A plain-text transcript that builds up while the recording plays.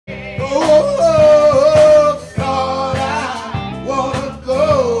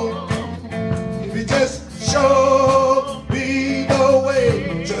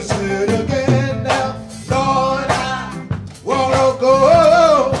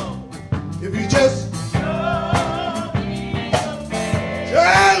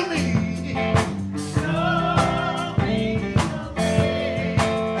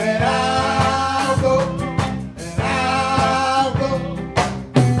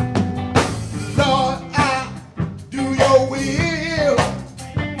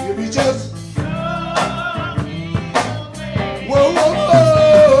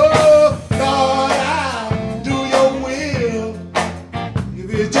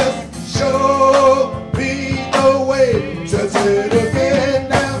show me the way. Touch it again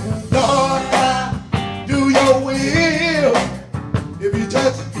now. Lord, I do your will. If you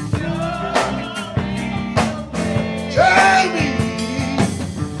touch it, show me.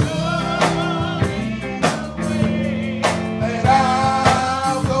 And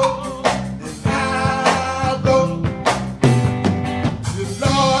I'll go, and I'll go.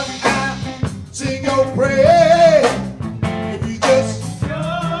 Lord, I sing your praise. If you just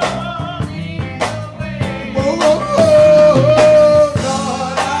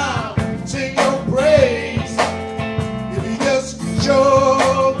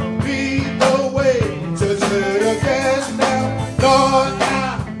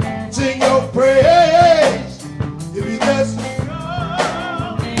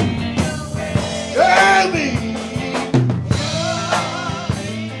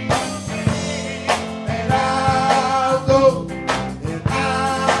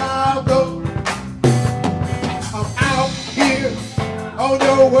on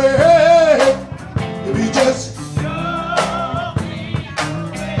your way, if you just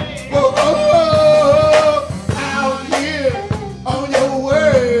whoa, out here on your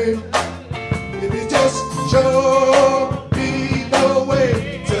way, if you just show me the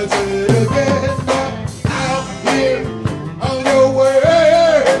way, touch it again, out here on your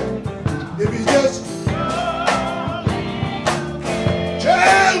way, if you just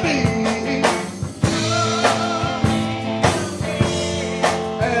tell me.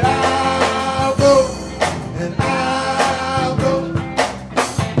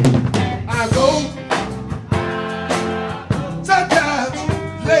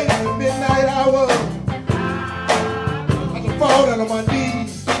 Fall down on my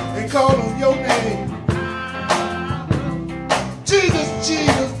knees and call on your name. Jesus,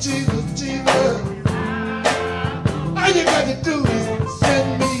 Jesus, Jesus, Jesus. All you got to do is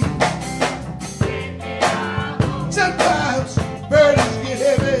send me. Sometimes burdens get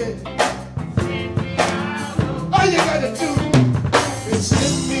heavy. All you got to do is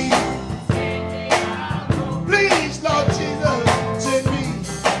send me. Please, Lord Jesus, send me.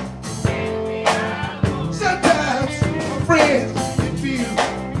 Sometimes friends get few.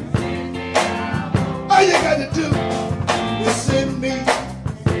 All you got to do is send me.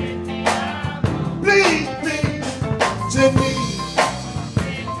 Please, please, send me.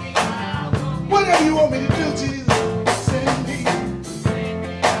 Whatever you want me to do, Jesus, send me.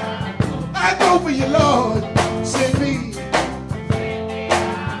 I go for you, Lord, send me.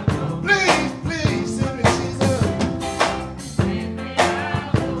 Please, please, send me, Jesus.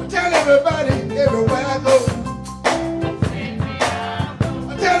 I tell everybody, everywhere I go,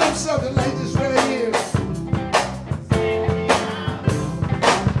 something like this right here.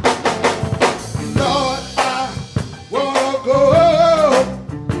 Lord, I wanna go.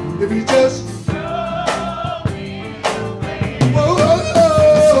 If you just whoa,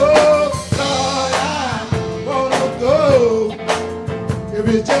 Lord, I wanna go. If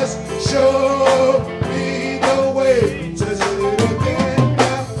you just show me the way, touch it again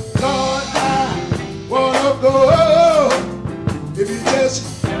now. Lord, I wanna go. If you just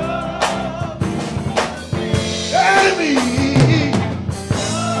me.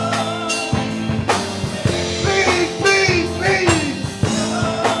 Please, please, please.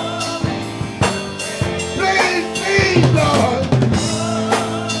 Please, please, Lord.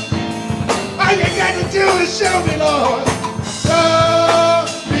 All you got to do is show me, Lord. Show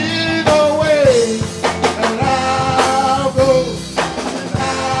me the way, and I'll go, and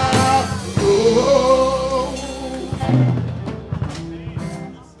I'll go.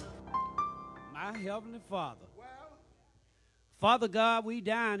 My Heavenly Father. Father God, we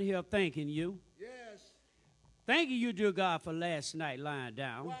down here thanking you. Yes. Thanking you, dear God, for last night lying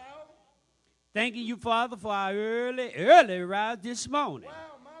down. Wow. Thanking you, Father, for our early rise this morning.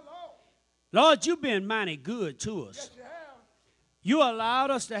 Wow, my Lord. Lord, you've been mighty good to us. Yes, you have. You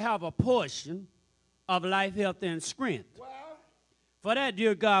allowed us to have a portion of life, health, and strength. Wow. For that,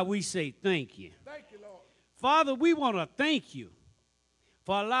 dear God, we say thank you. Thank you, Lord. Father, we want to thank you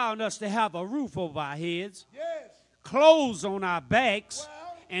for allowing us to have a roof over our heads, Yes. clothes on our backs,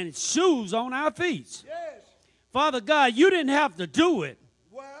 Wow. and shoes on our feet. Yes. Father God, you didn't have to do it,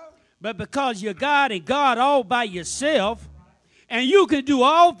 Wow. but because you're God and God all by yourself, and you can do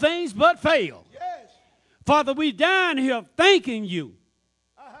all things but fail. Yes. Father, we down here thanking you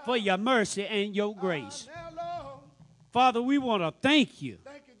for your mercy and your grace. Now, Lord. Father, we want to thank you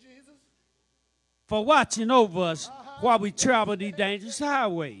Thank you, Jesus. for watching over us while we travel these dangerous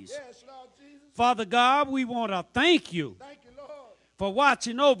highways. Yes, Lord Jesus. Father God, we want to thank you Thank you, Lord. for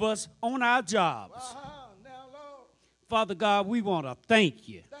watching over us on our jobs. Now, Lord. Father God, we want to thank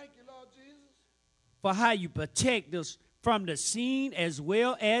you Thank you, Lord for how you protect us from the seen as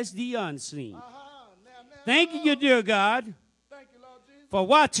well as the unseen. Thank you, dear God, Thank you, Lord Jesus. for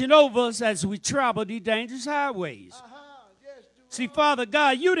watching over us as we travel these dangerous highways. Yes, do See, Father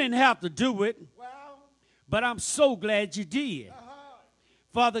God, you didn't have to do it, well. but I'm so glad you did.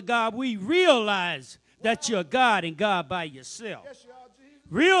 Father God, we realize that you're God and God by yourself. Yes, you are, Jesus.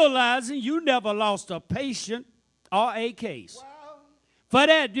 Realizing you never lost a patient or a case. Well, For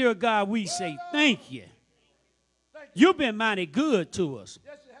that, dear God, we say thank you. thank you. You've been mighty good to us.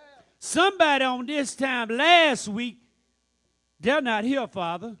 Yes, you have. Somebody on this time last week, they're not here,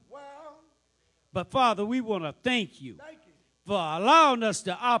 Father. Well, But, Father, we want to thank you thank you. for allowing us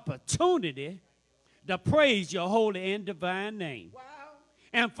the opportunity to praise your holy and divine name. Well,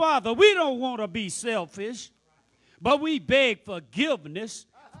 And, Father, we don't want to be selfish, but we beg forgiveness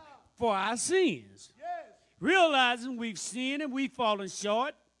for our sins. yes. Realizing we've sinned and we've fallen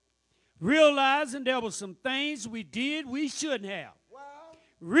short. Realizing there were some things we did we shouldn't have. Well,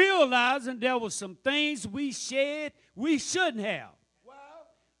 Realizing there were some things we said we shouldn't have. well,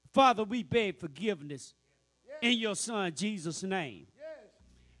 Father, we beg forgiveness in your Son Jesus' name. yes.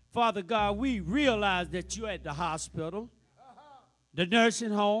 Father God, we realize that you're at the hospital, the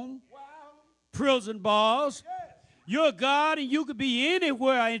nursing home, Well, prison bars. yes. You're God and you can be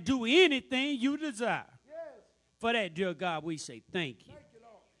anywhere and do anything you desire. Yes. For that, dear God, we say thank you. Thank you,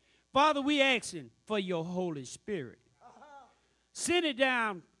 Lord. Father, we asking for your Holy Spirit. Send it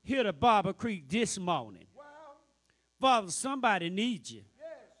down here to Barber Creek this morning. Well, Father, somebody needs you. yes.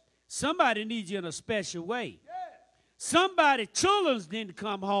 Somebody needs you in a special way. Yes. Somebody, children didn't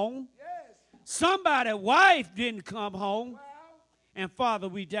come home. Yes. Somebody, wife didn't come home. Well, And Father,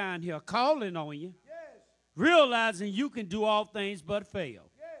 we down here calling on you, yes. realizing you can do all things but fail.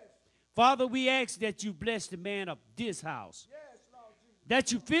 Yes. Father, we ask that you bless the man of this house, Yes, Lord Jesus.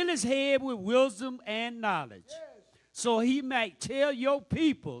 that you fill his head with wisdom and knowledge, Yes. so he might tell your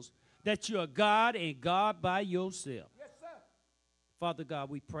peoples that you're God and God by yourself. Yes, sir. Father God,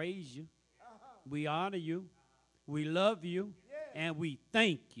 we praise you, we honor you, we love you, and we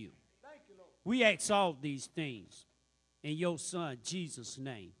thank you. Thank you, Lord. We ask all these things in your Son, Jesus'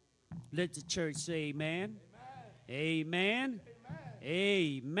 name. Let the church say amen. Amen.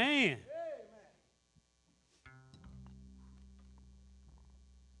 Amen. Amen.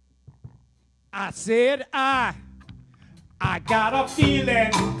 I said I got a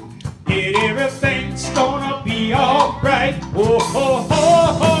feeling that everything's gonna be all right. Oh, oh,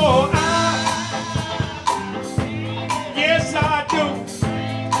 oh, oh, yes, I do.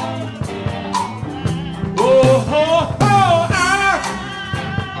 Oh, oh, oh,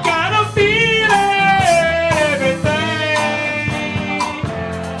 I got a feeling everything.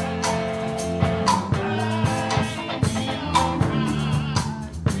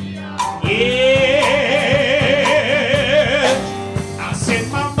 Yes, I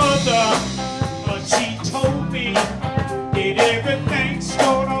said my mother, she told me that everything's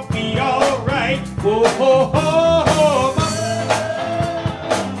gonna be all right. Oh, oh, oh,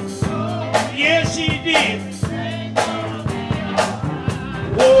 oh, yes, she did.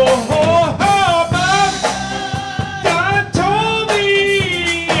 Oh, oh, oh, Mom, God told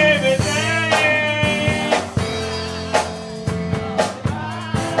me everything.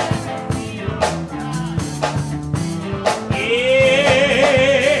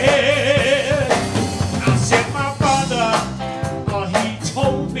 Yeah, I said my father, he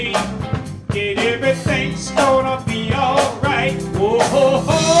told me that everything's gonna be all right. Oh, oh,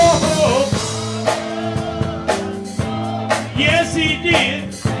 oh, oh. Yes, he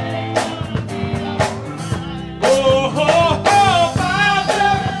did. Oh, oh, oh, Father,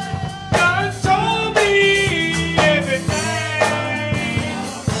 God told me everything.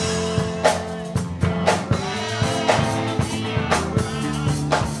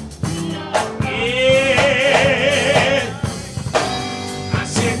 Yeah, I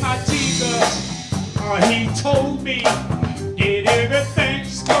said my Jesus, he told me that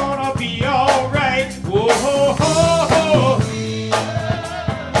everything's gonna be all right. Oh, oh, oh, oh.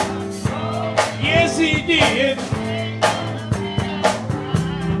 Yes, he did.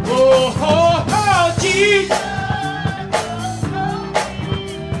 Oh, oh, oh, Jesus.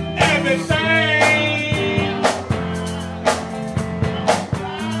 Everything.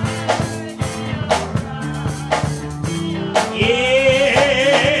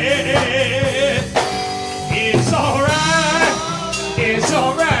 Yeah, it's all right. It's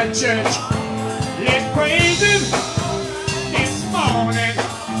all right, church. Let's praise him this morning.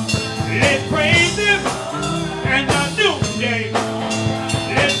 Let's praise him and the noonday.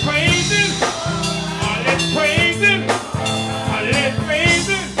 Let's praise him. Let's praise him. Let's praise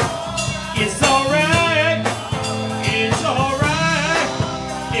him. It's all right.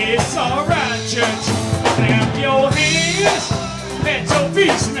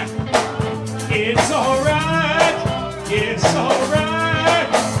 peace now. It's alright. It's alright.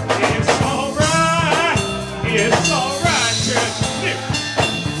 It's alright. It's alright, church.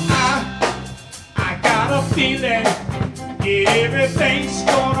 I got a feeling everything's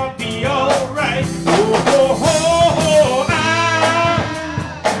gonna be alright. Oh, oh, oh, oh,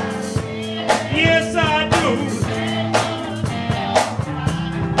 yes, I do.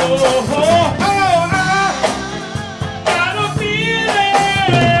 Oh, oh, oh, I got a feeling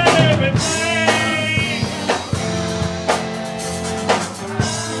everything.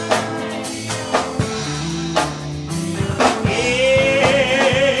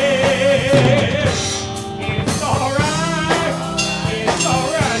 It's alright. It's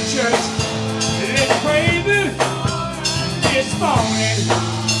alright, church. Let's praise Him this morning.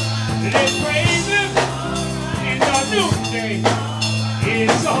 Let's praise Him in the noonday.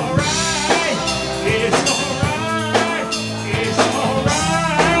 It's alright. It's alright. It's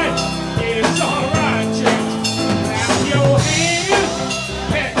alright. It's alright, church. Clap your hands,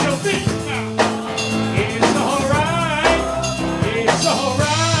 pat your feet now. It's alright. It's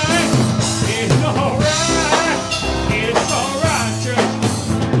alright. It's alright. It's alright, church.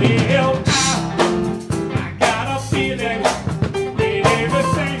 Well, I got a feeling that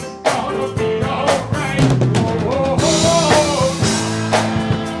everything's gonna be alright. Oh, oh, oh, oh.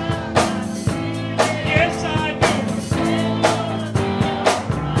 Yes, I do.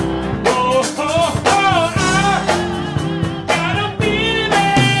 Oh, oh, oh, I got a feeling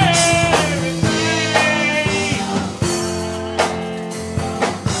everything.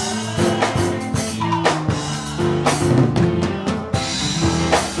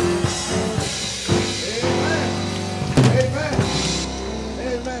 Amen.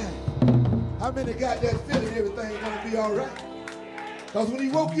 Amen. How many got that feeling everything's gonna be all right? Because when he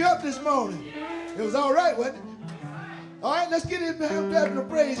woke you up this morning, it was all right, wasn't it? All right, let's get him having a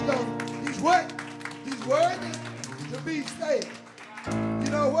praise, because he's what? He's worthy to be saved. You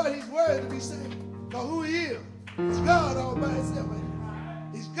know what? He's worthy to be saved. Because who he is? He's God all by himself. Ain't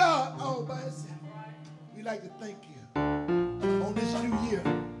he? He's God all by himself. We'd like to thank you on this new year,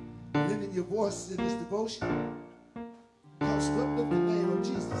 lending your voice in this devotion. Because lift up the name of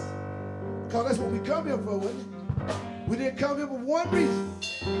Jesus. Because that's what we come here for, wasn't it? We didn't come here for one reason,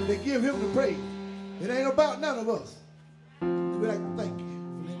 to give him the praise. It ain't about none of us. We'd like to thank you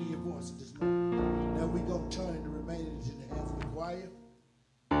for lending your voice this morning. Now we're going to turn the remaining into the hands of the choir.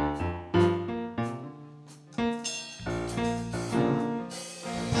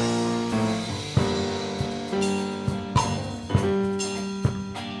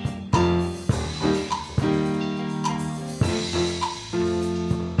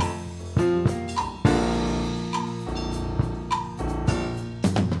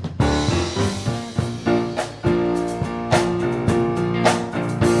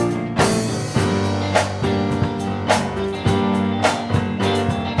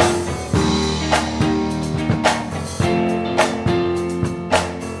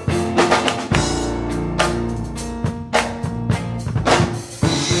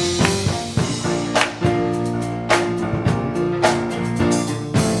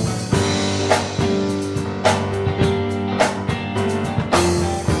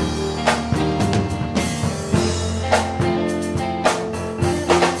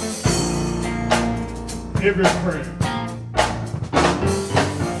 Every prayer.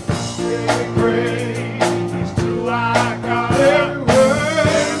 Every praise to our God. Every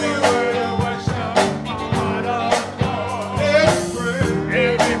word of worship, heart of God. Every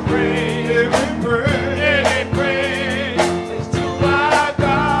praise is to our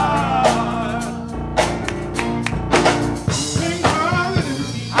God. Sing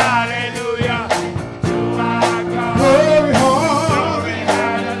hallelujah, hallelujah to our God. Glory,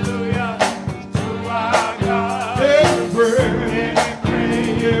 hallelujah to our God. Every praise,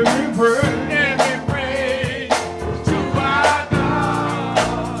 every praise, every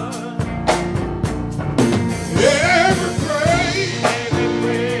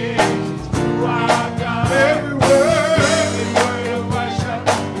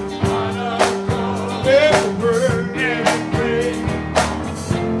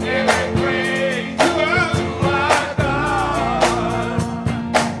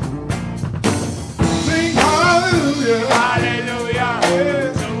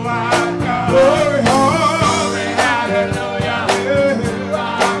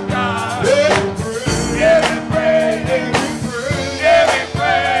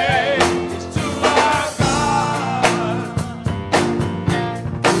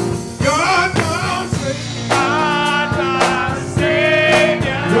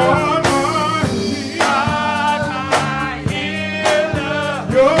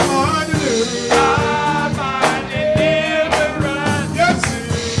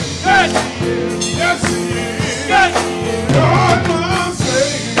Yes, He is. Yes, He is. God, my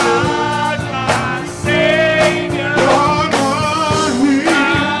Savior. God, my Savior. God, my healer.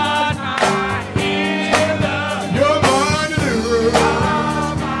 God, my healer. You're my deliverer.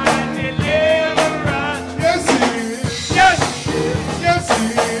 God, my deliverer. Yes, He is. Yes, He is. Yes, He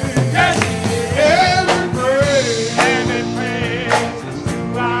is. Yes, He is. Every praise. Every praise is to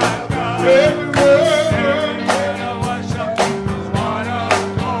our God. Every word. Every word of worship is one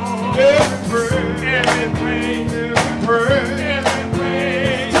accord. Every praise. Every praise, Every praise. every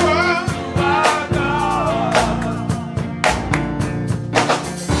praise To our to our God.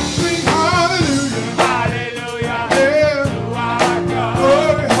 sing hallelujah. Hallelujah Yeah. to our God.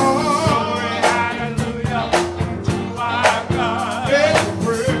 Glory, Glory, hallelujah. hallelujah to our God. Every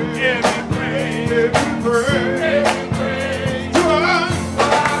praise. Every praise, Every praise. every praise To our to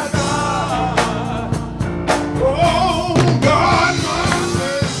our God. oh God, my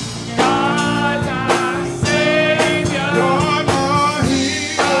Savior. God, my Savior. God, my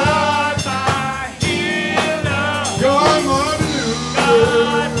healer. God, my healer. God, my deliverer.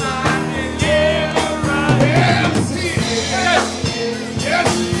 God, my deliverer. Yes, He is. Yes, He is. Yes,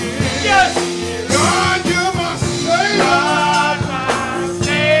 He is. Yes, He is. God, you're my Savior. God, my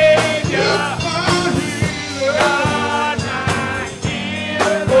Savior. You're my healer. God, my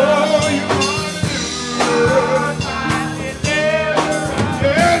healer. Oh, you're my deliverer. God, my deliverer.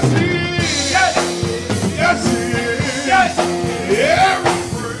 Yes, He is. Yes, He is. Yes, He is. Yes, He is. Every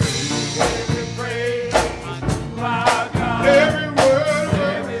praise. Every praise to our God. Every word.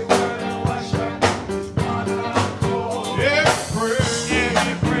 Every word of worship is one accord. Every praise.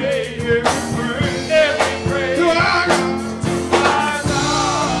 Every praise, Every praise. every praise To our God. to our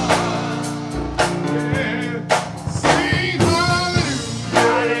God. Yeah. Sing hallelujah.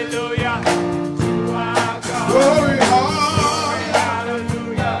 Hallelujah to our God. Glory,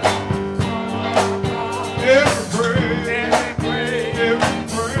 hallelujah. Hallelujah. Every praise. Every praise, Every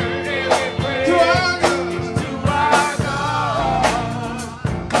praise. every praise To our God. to our God.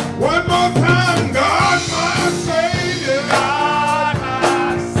 One more time, God, my Savior. God,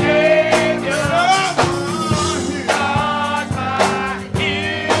 my Savior. God, my healer. God, my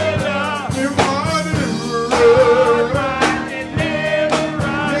healer. You're my God, deliverer. my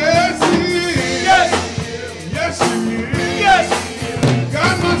deliverer. Yes, He is. Yes, He is. Yes, He is. Yes, He is.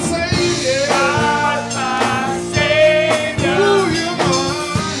 God, my Savior. God, my Savior. Ooh, you're my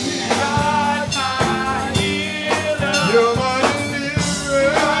healer. God, my healer. You're my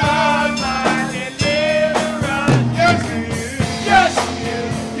deliverer. God, my deliverer. Yes, He is. Yes, He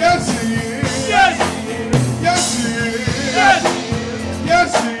is. Yes, He is. Yes, He is. Yes, He is. Yes, He is.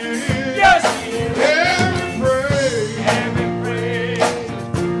 Yes, He is. Yes, He is. Every praise. Every praise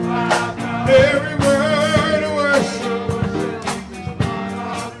to our God. Every word of worship.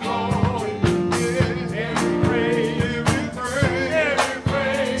 Every praise, Every praise. every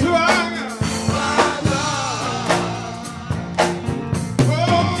praise To our God. to our God. Oh,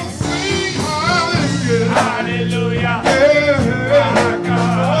 sing hallelujah. Hallelujah. Yeah. Our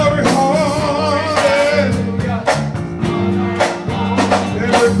God. Glory, hallelujah.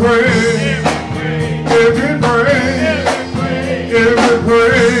 Every praise. Every Every praise, praise. every praise, Every praise.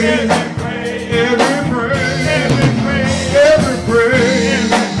 every praise, Every praise. every praise, Every praise. every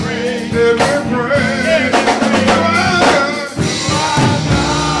praise. Every praise. Every praise. To our God.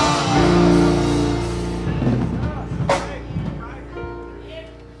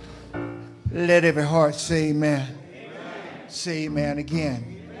 Let every heart say amen. Say amen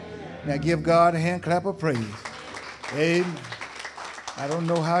again. Now give God a hand clap of praise. Amen. I don't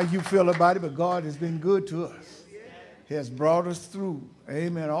know how you feel about it, but God has been good to us. He has brought us through,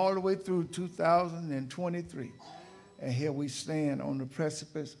 amen, all the way through 2023. And here we stand on the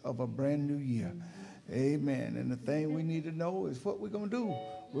precipice of a brand new year. Amen. And the thing we need to know is what we're going to do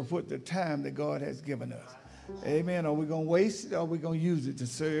with the time that God has given us. Amen. Are we going to waste it or are we going to use it to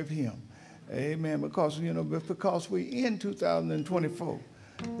serve Him? Amen. Because, because we're in 2024,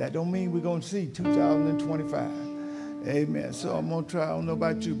 that don't mean we're going to see 2025. Amen. So I'm going to try, I don't know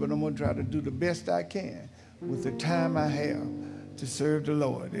about you, but I'm going to try to do the best I can with the time I have to serve the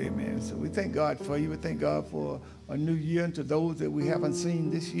Lord. Amen. So we thank God for you. We thank God for a new year. And to those that we haven't seen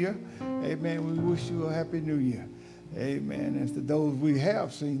this year, amen, we wish you a happy new year. Amen. And to those we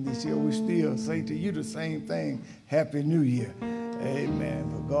have seen this year, we still say to you the same thing, happy new year. Amen.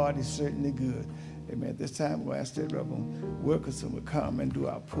 For God is certainly good. Amen. At this time, we'll ask that Reverend Wilkerson will come and do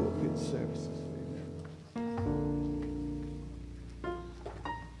our pulpit services.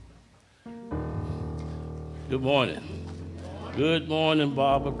 Good morning. Good morning,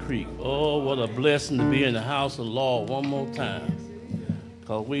 Barber Creek. Oh, what a blessing to be in the house of the Lord one more time.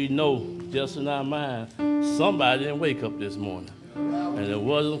 Because we know just in our mind, somebody didn't wake up this morning. And it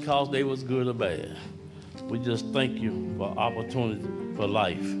wasn't because they was good or bad. We just thank you for opportunity for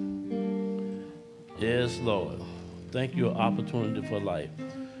life. Yes, Lord. Thank you for opportunity for life.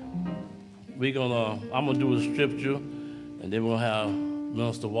 I'm gonna do a scripture, and then we'll have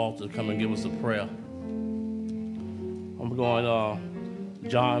Minister Walter come and give us a prayer. I'm going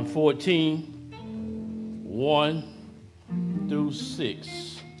John 14, 1 through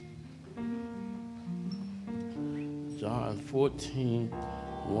 6. John 14,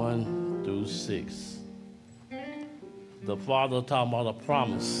 1 through 6. The Father talking about a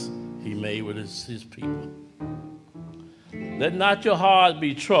promise he made with his people. Let not your heart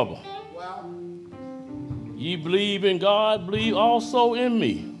be troubled. Ye believe in God, believe also in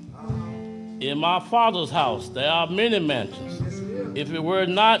me. In my Father's house there are many mansions. If it were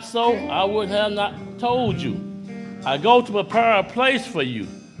not so, I would have not told you. I go to prepare a place for you.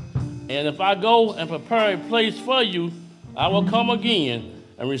 And if I go and prepare a place for you, I will come again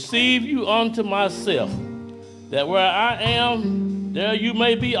and receive you unto myself, that where I am, there you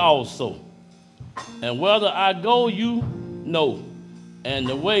may be also. And whether I go, you know, and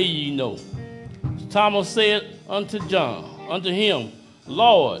the way ye know. Thomas said unto him,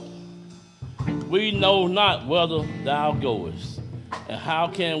 Lord, we know not whither thou goest, and how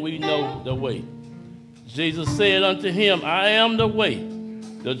can we know the way? Jesus said unto him, I am the way,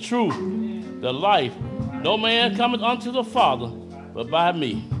 the truth, the life. No man cometh unto the Father but by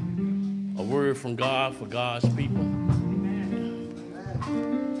me. A word from God for God's people.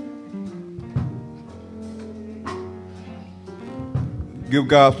 Give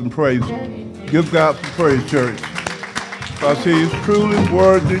God some praise. Give God some praise, church. Because he is truly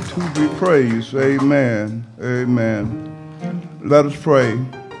worthy to be praised. Amen. Amen. Let us pray.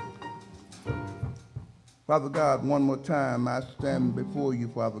 Father God, one more time, I stand before you,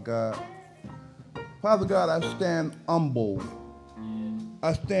 Father God. Father God, I stand humble.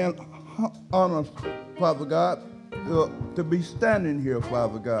 I stand honored, Father God, to be standing here,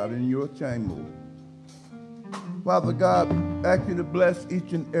 Father God, in your chamber. Father God, ask you to bless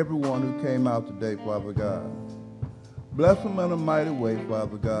each and every one who came out today, Father God. Bless them in a mighty way,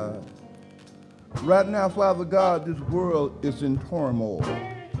 Father God. Right now, Father God, this world is in turmoil.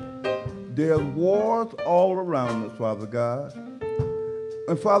 There's wars all around us, Father God.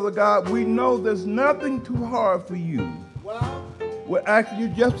 And Father God, we know there's nothing too hard for you. We're asking you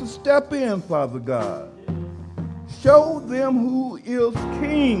just to step in, Father God. Show them who is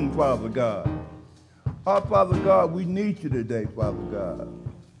king, Father God. Our Father God, we need you today, Father God.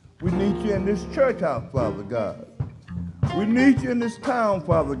 We need you in this church house, Father God. We need you in this town,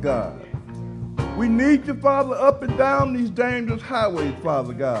 Father God. We need you, Father, up and down these dangerous highways,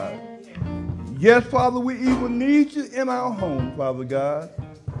 Father God. Yes, Father, we even need you in our home, Father God.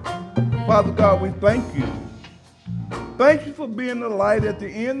 Father God, we thank you. Thank you for being the light at the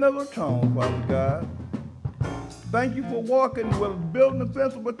end of the tunnel, Father God. Thank you for walking with us, building a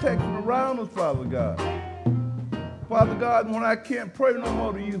fence of protection around us, Father God. Father God, when I can't pray no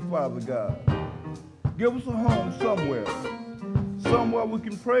more to you, Father God, give us a home somewhere. Somewhere we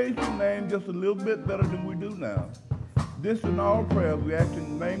can praise your name just a little bit better than we do now. This is our prayer. We ask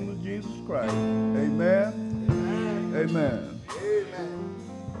in the name of Jesus Christ. Amen. Amen. Amen. Amen.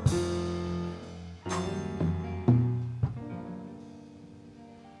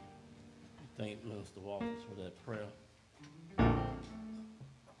 Thank Minister Walters for that prayer.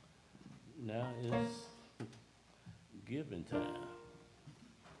 Now is giving time.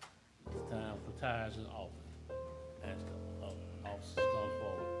 It's time for tithes and offerings. Ask the officers to come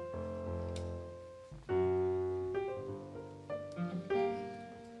forward.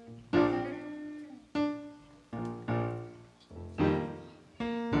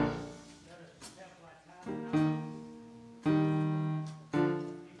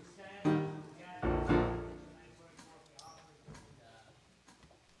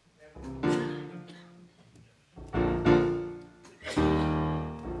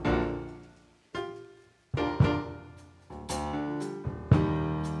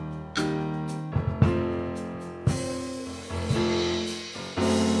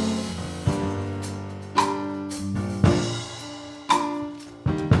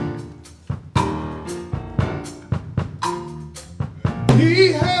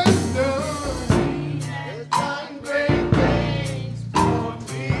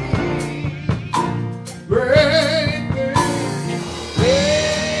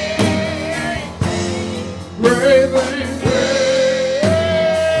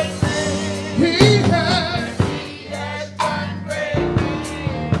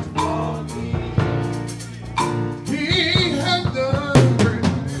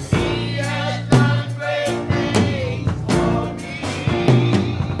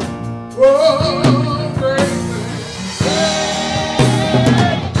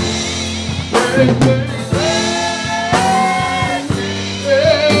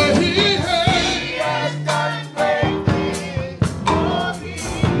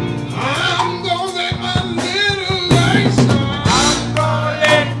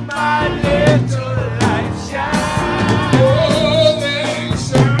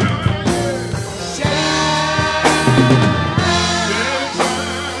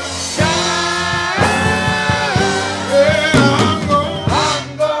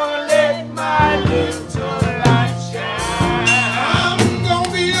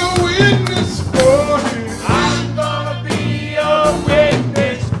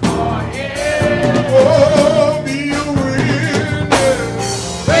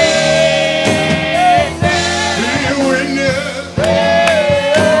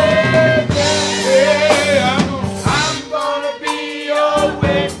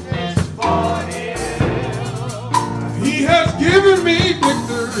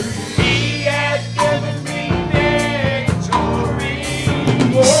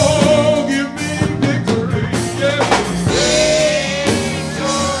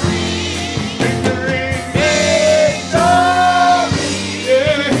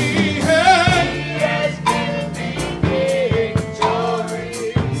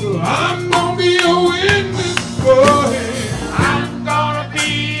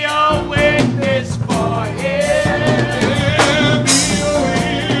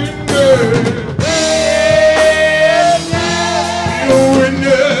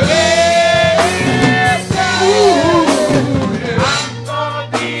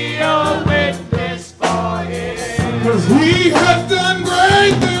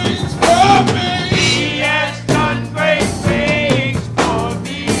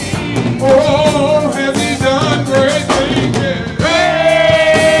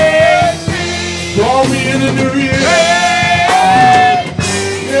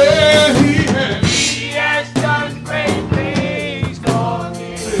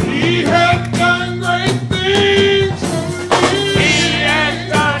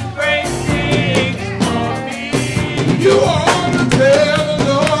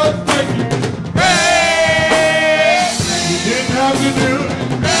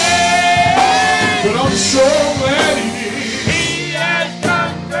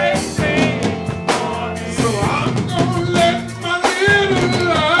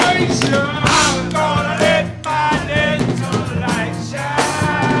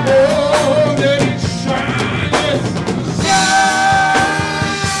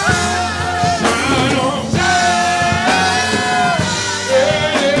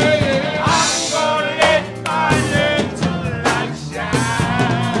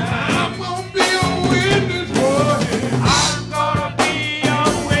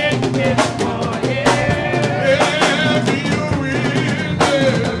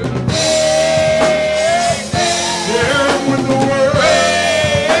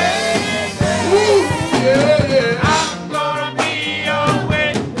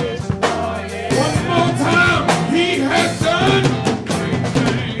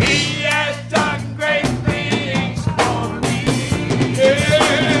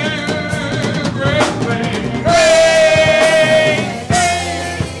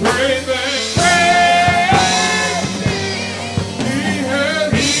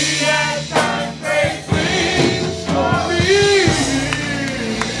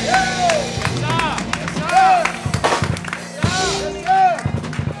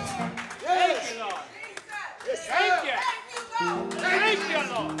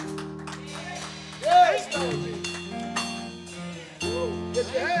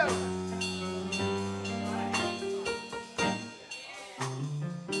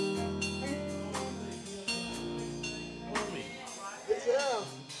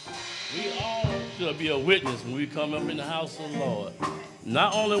 should be a witness when we come up in the house of the Lord.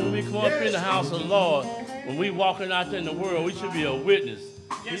 Not only when we come up in the house of the Lord, when we walking out there in the world, we should be a witness.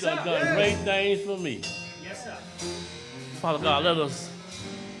 He done great things for me. Yes, sir. Father God, let us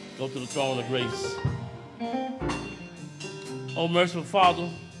go to the throne of grace. Oh, merciful Father,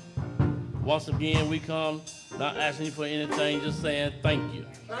 once again we come not asking you for anything, just saying thank you.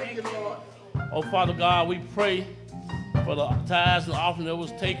 Thank you, Lord. Oh, Father God, we pray for the tithes and offering that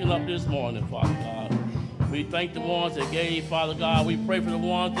was taken up this morning, Father God. We thank the ones that gave, Father God. We pray for the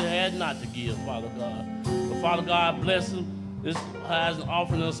ones that had not to give, Father God. But Father God, bless them. This tithes and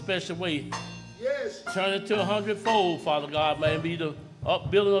offering in a special way. Yes. Turn it to 100-fold, Father God. May it be the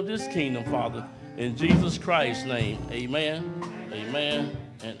upbuilding of this kingdom, Father. In Jesus Christ's name, amen, amen,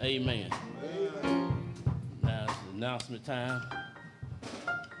 and amen. Now it's announcement time.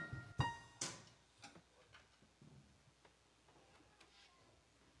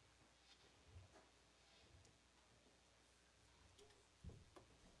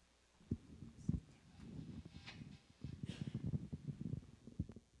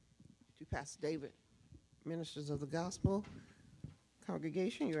 To Pastor David, ministers of the gospel,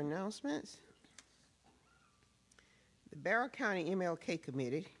 congregation, your announcements. The Barrow County MLK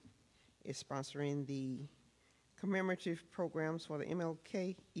Committee is sponsoring the commemorative programs for the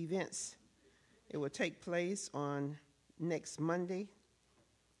MLK events. It will take place on next Monday.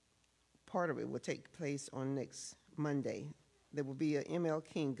 Part of it will take place on next Monday. There will be an ML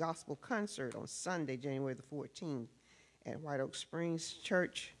King gospel concert on Sunday, January the 14th at White Oak Springs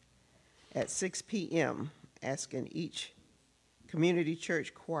Church at 6 p.m., asking each community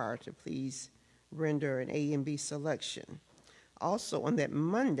church choir to please render an A and B selection. Also, on that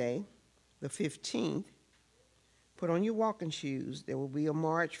Monday, the 15th, put on your walking shoes. There will be a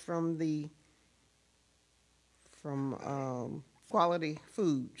march from Quality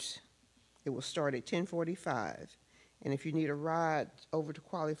Foods. It will start at 10:45. And if you need a ride over to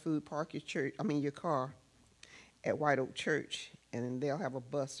Quality Food, park your car at White Oak Church, and they'll have a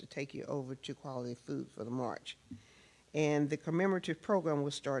bus to take you over to Quality Food for the march. And the commemorative program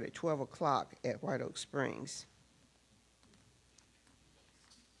will start at 12 o'clock at White Oak Springs.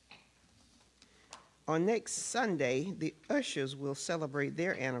 On next Sunday, the ushers will celebrate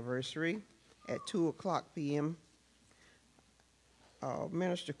their anniversary at 2 o'clock p.m.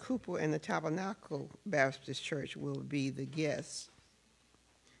 Minister Cooper and the Tabernacle Baptist Church will be the guests.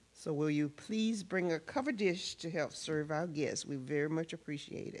 So will you please bring a cover dish to help serve our guests? We very much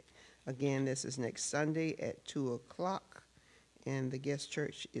appreciate it. Again, this is next Sunday at 2 o'clock, and the guest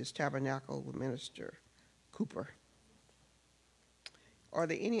church is Tabernacle with Minister Cooper. Are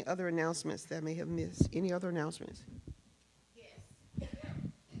there any other announcements that I may have missed? Any other announcements?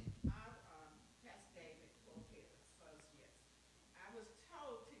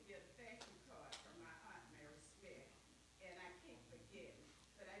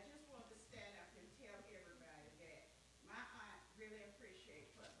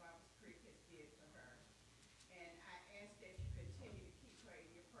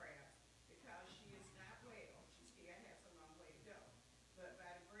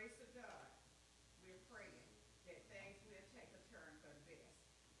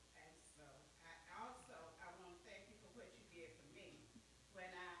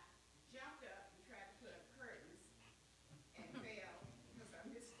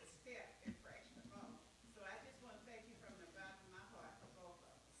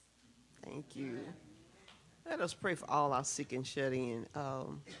 Thank you. Let us pray for all our sick and shut in. I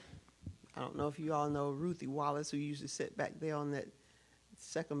don't know if you all know Ruthie Wallace, who usually sit back there on that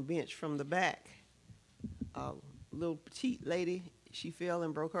second bench from the back. Little petite lady, she fell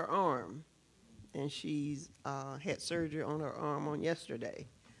and broke her arm, and she's had surgery on her arm on yesterday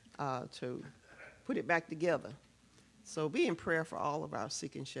to put it back together. So be in prayer for all of our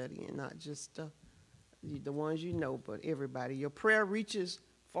sick and shut in, not just the ones you know, but everybody. Your prayer reaches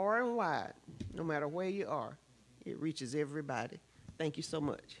far and wide, no matter where you are. It reaches everybody. Thank you so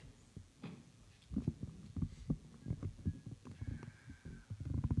much.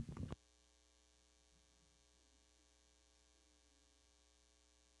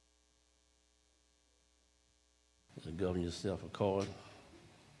 Govern yourself according.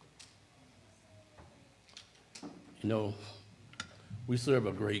 You know, we serve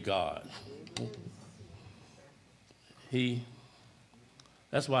a great God.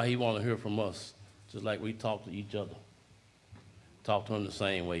 That's why he wants to hear from us, just like we talk to each other. Talk to him the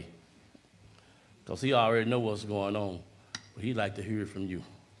same way. Because he already knows what's going on, but he'd like to hear from you.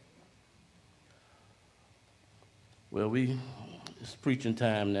 Well, it's preaching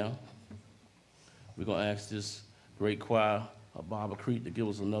time now. We're going to ask this great choir of Barber Creek to give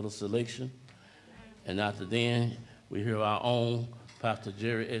us another selection. And after then, we hear our own Pastor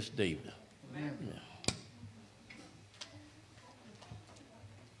Jerry S. Davis. Amen. Yeah.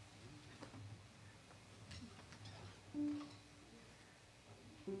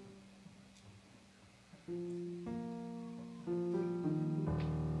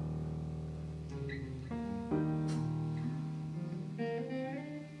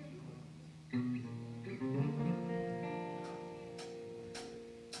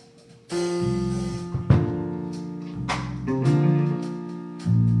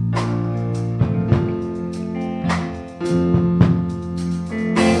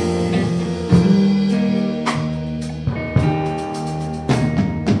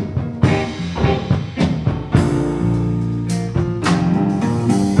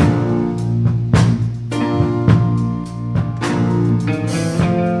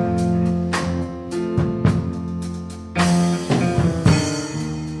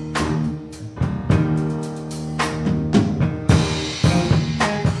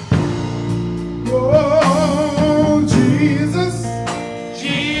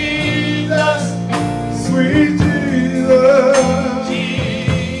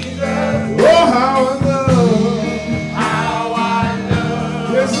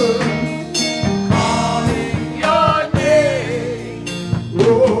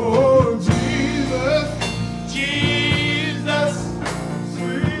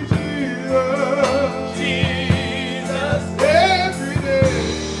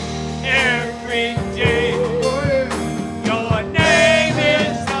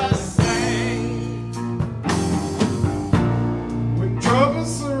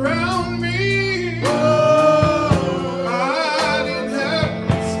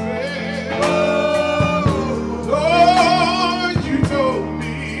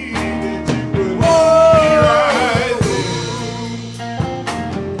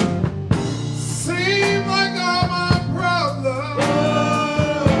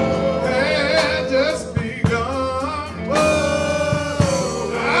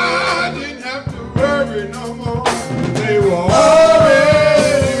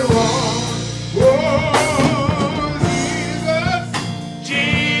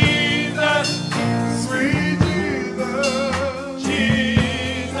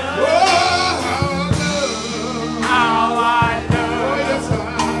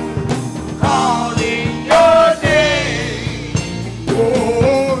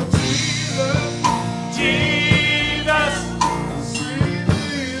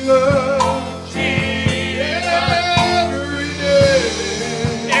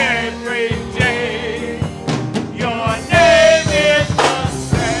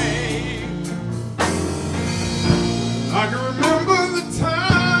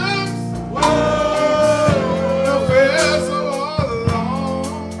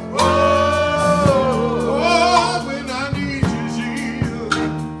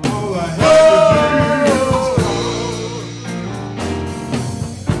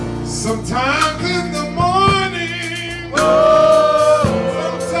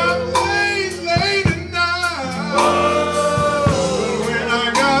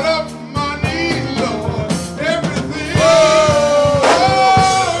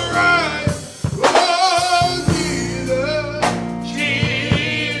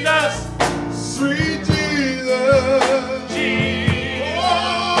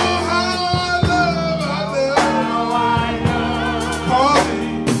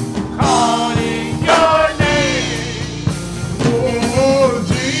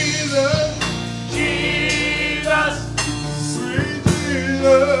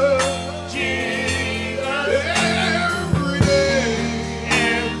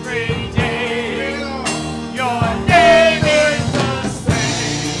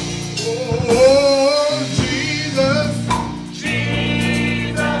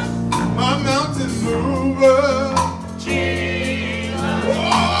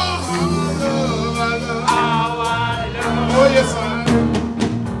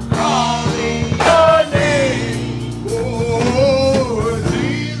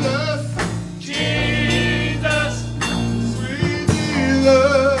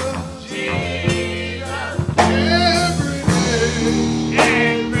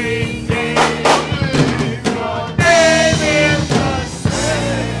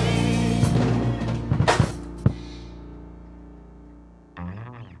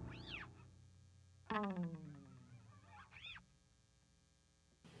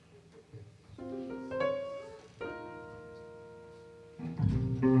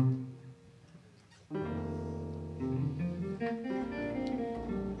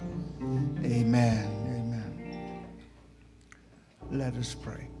 Amen. Amen. Let us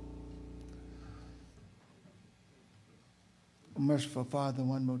pray. Merciful Father,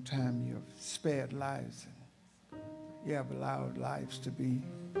 one more time, you have spared lives. You have allowed lives to be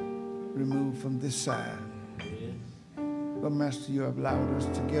removed from this side. But Master, you have allowed us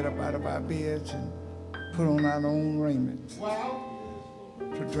to get up out of our beds and put on our own raiment,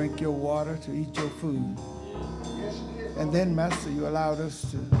 to drink your water, to eat your food. And then, Master, you allowed us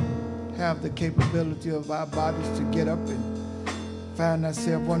to have the capability of our bodies to get up and find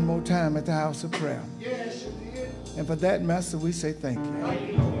ourselves one more time at the house of prayer. And for that, Master, we say thank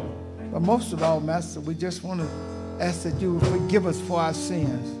you. But most of all, Master, we just want to ask that you would forgive us for our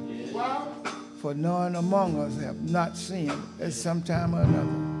sins. For none among us have not sinned at some time or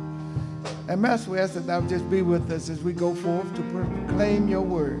another. And Master, we ask that thou just be with us as we go forth to proclaim your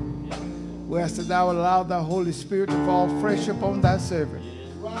word. We ask that thou allow thy Holy Spirit to fall fresh upon thy servant.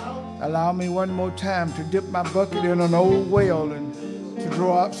 Allow me one more time to dip my bucket in an old well and to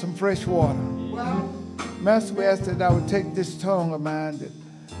draw up some fresh water. Master, we ask that thou would take this tongue of mine that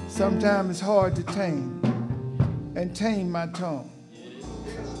sometimes it's hard to tame, and tame my tongue.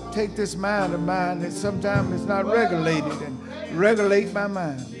 Take this mind of mine that sometimes is not regulated, and regulate my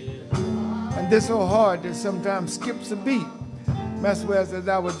mind. And this so hard that sometimes skips a beat. Master, we ask that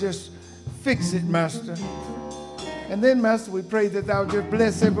thou would just fix it, Master. And then, Master, we pray that thou would just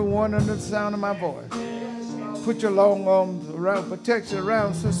bless everyone under the sound of my voice. Put your long arms around, protection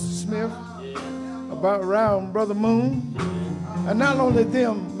around Sister Smith, around Brother Moon, and not only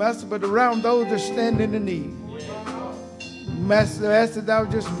them, Master, but around those that stand in the need. Master, I ask that thou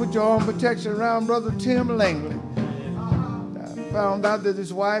just put your arm protection around Brother Tim Langley. I found out that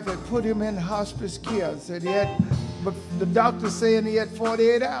his wife had put him in hospice care. Said he had, but the doctor saying he had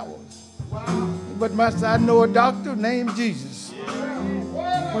 48 hours. But Master, I know a doctor named Jesus.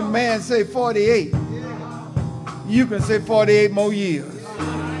 When man say 48, you can say 48 more years.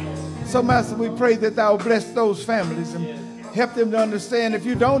 So Master, we pray that thou bless those families and help them to understand if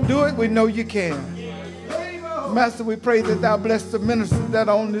you don't do it, we know you can. Master, we pray that thou bless the ministers that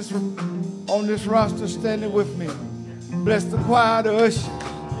are on this roster standing with me. Bless the choir, the ushers.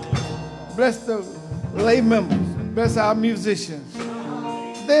 Bless the lay members. Bless our musicians.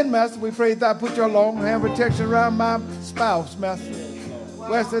 Then, Master, we pray that thou put your long hand protection around my spouse, Master.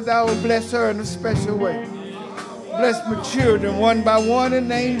 We ask that thou would bless her in a special way. Bless my children one by one and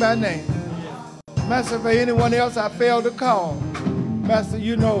name by name. Master, for anyone else I failed to call, Master,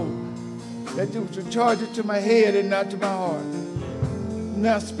 you know that you should charge it to my head and not to my heart.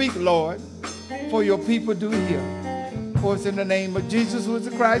 Now speak, Lord, for your people do hear. For it's in the name of Jesus, who is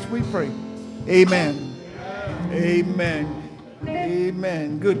the Christ, we pray. Amen. Amen.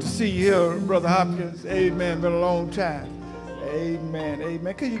 Amen. Good to see you here, Brother Hopkins. Amen. Been a long time. Amen.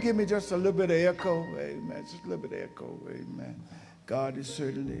 Amen. Can you give me just a little bit of echo? Amen. Just a little bit of echo. Amen. God is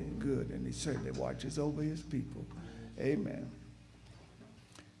certainly good, and he certainly watches over his people. Amen.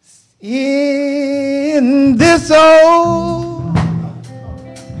 In this old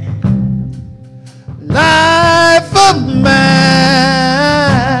life of mine,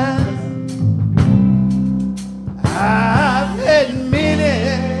 I've had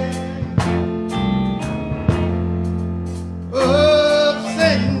many ups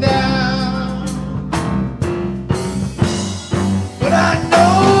and downs, but I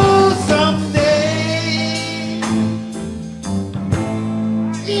know someday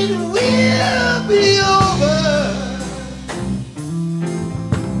it will be over,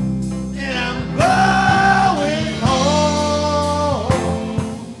 and I'm going home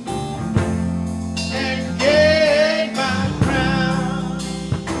and get my crown,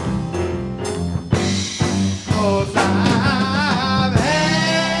 'cause I've had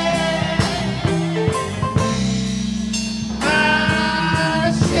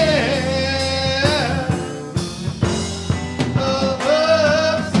my share of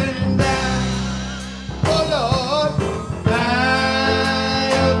ups and downs.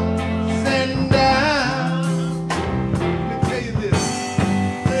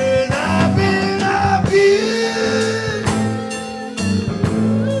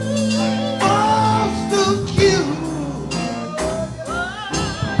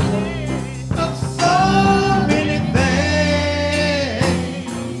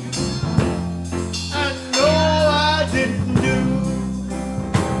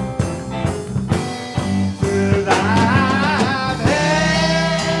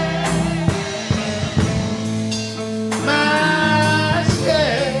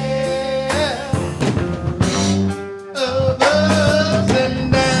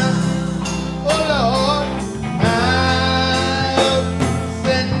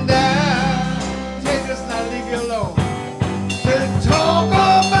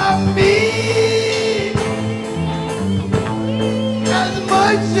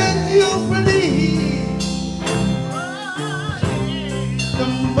 should you believe, the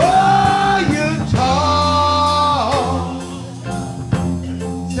more you talk,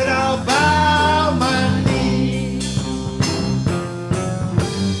 said I'll bow my knee,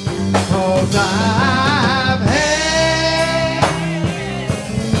 'cause I've had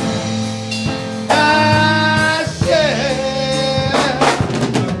my share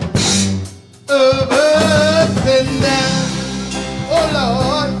of ups and downs. Oh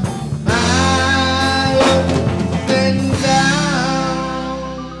Lord, my ups and downs.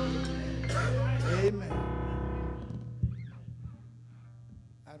 Amen.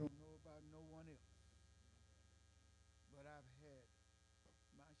 I don't know about no one else, but I've had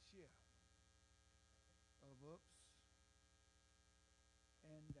my share of ups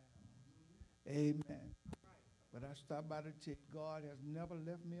and downs. Amen. But I stopped by to tell you, God has never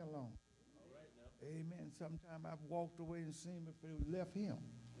left me alone. Amen. Sometimes I've walked away and seen if it left him,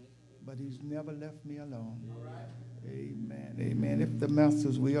 but he's never left me alone. Amen. Amen. If the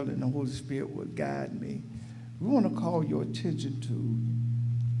Master's will and the Holy Spirit will guide me, we want to call your attention to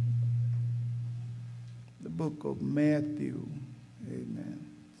the book of Matthew. Amen.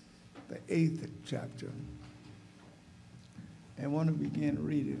 The 8th chapter. And I want to begin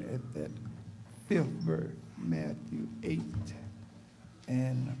reading at that 5th verse, Matthew 8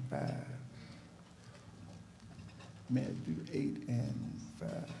 and 5. Matthew 8 and 5.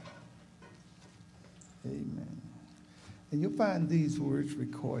 Amen. And you'll find these words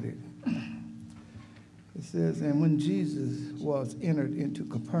recorded. It says, and when Jesus was entered into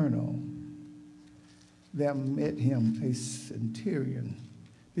Capernaum, there met him a centurion,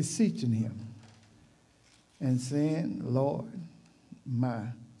 beseeching him, and saying, Lord,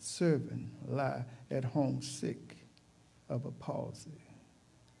 my servant lie at home sick of a palsy,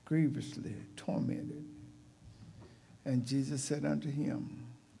 grievously tormented. And Jesus said unto him,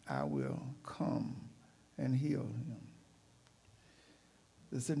 I will come and heal him.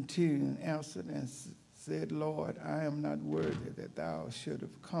 The centurion answered and said, Lord, I am not worthy that thou should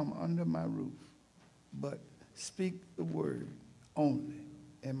have come under my roof, but speak the word only,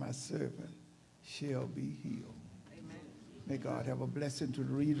 and my servant shall be healed. Amen. May God have a blessing to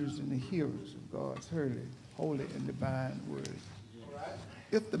the readers and the hearers of God's holy and divine word. Right.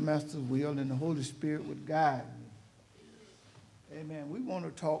 If the Master's will and the Holy Spirit would guide me, amen, we want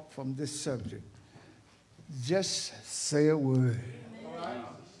to talk from this subject. Just say a word. Right.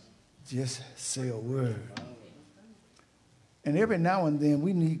 Just say a word. And every now and then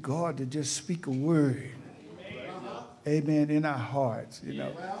we need God to just speak a word. Amen, in our hearts, you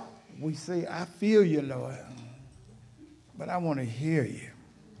know. We say, I feel you, Lord, but I want to hear you.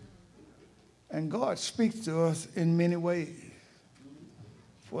 And God speaks to us in many ways.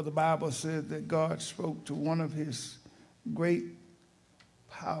 For the Bible says that God spoke to one of his great,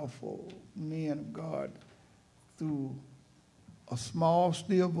 powerful men of God through a small,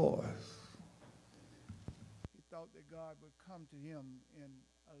 still voice. He thought that God would come to him in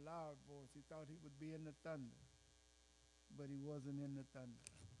a loud voice. He thought he would be in the thunder, but he wasn't in the thunder. I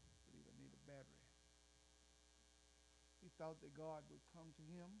believe I need a battery. He thought that God would come to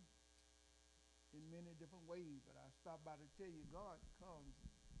him in many different ways, but I stopped by to tell you, God comes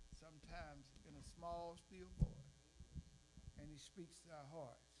sometimes in a small, still voice, and he speaks to our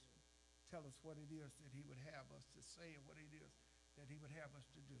hearts. Tell us what it is that he would have us to say and what it is that he would have us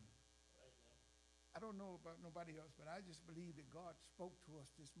to do. I don't know about nobody else, but I just believe that God spoke to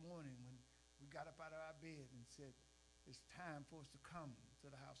us this morning when we got up out of our bed and said, it's time for us to come to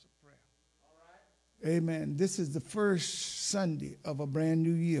the house of prayer. All right. Amen. This is the first Sunday of a brand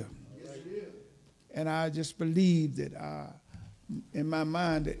new year. Yes, it is. And I just believe that in my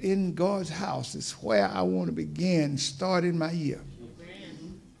mind that in God's house is where I want to begin starting my year.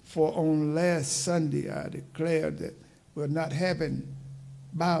 For on last Sunday, I declared that we're not having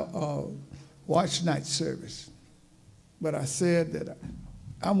watch night service. But I said that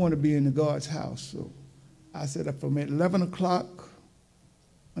I want to be in the God's house. So I said from 11 o'clock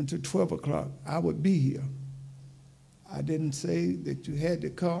until 12 o'clock, I would be here. I didn't say that you had to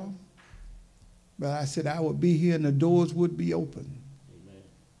come, but I said I would be here and the doors would be open. Amen.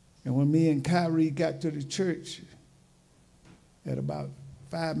 And when me and Kyrie got to the church at about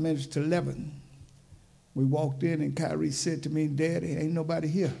 5 minutes to 11, we walked in and Kyrie said to me, Daddy, ain't nobody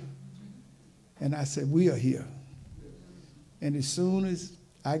here. And I said, we are here. And as soon as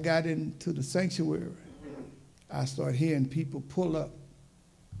I got into the sanctuary, I started hearing people pull up.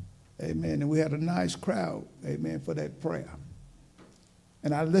 Amen. And we had a nice crowd, amen, for that prayer.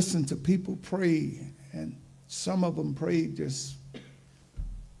 And I listened to people pray, and some of them prayed just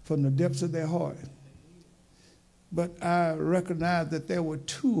from the depths of their heart. But I recognized that there were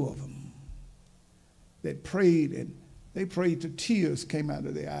two of them that prayed, and they prayed till tears came out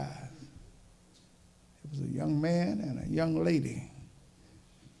of their eyes. It was a young man and a young lady.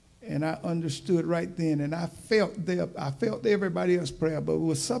 And I understood right then, and I felt everybody else's prayer, but it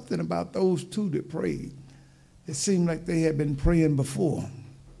was something about those two that prayed. It seemed like they had been praying before.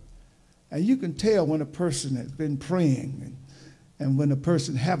 And you can tell when a person has been praying and when a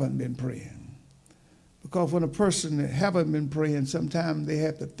person haven't been praying. Because when a person that haven't been praying, sometimes they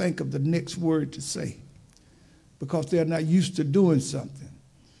have to think of the next word to say because they're not used to doing something.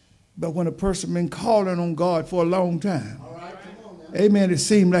 But when a person been calling on God for a long time, amen, it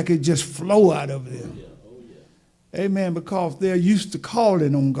seemed like it just flow out of them. Amen, because they're used to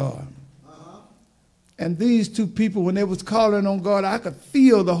calling on God. And these two people, when they was calling on God, I could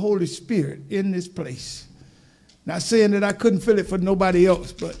feel the Holy Spirit in this place. Not saying that I couldn't feel it for nobody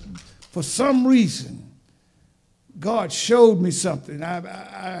else, but for some reason, God showed me something. I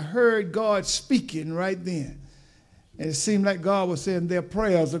heard God speaking right then. And it seemed like God was saying their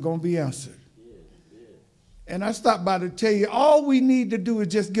prayers are going to be answered. And I stopped by to tell you, all we need to do is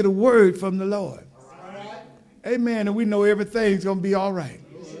just get a word from the Lord. Amen. And we know everything's going to be all right.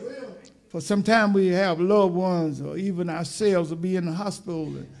 For sometimes we have loved ones or even ourselves will be in the hospital.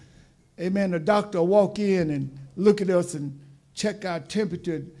 And, amen. The doctor will walk in and look at us and check our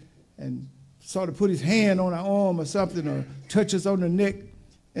temperature and sort of put his hand on our arm or something or touch us on the neck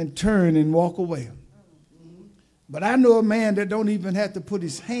and turn and walk away. But I know a man that don't even have to put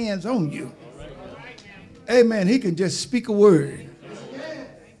his hands on you. Amen. He can just speak a word.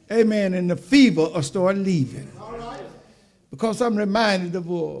 Amen. And the fever will start leaving. Because I'm reminded of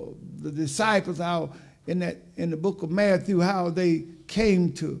the disciples how in the book of Matthew how they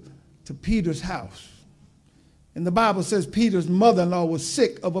came to Peter's house. And the Bible says Peter's mother-in-law was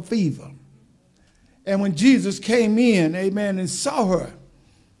sick of a fever. And when Jesus came in, amen, and saw her,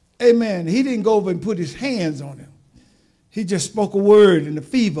 amen, he didn't go over and put his hands on her. He just spoke a word and the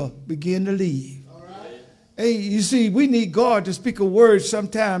fever began to leave. Hey, you see, we need God to speak a word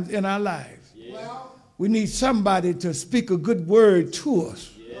sometimes in our lives. We need somebody to speak a good word to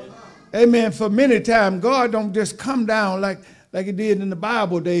us. Amen. For many times, God don't just come down like he did in the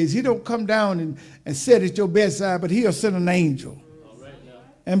Bible days. He don't come down and sit at your bedside, but he'll send an angel.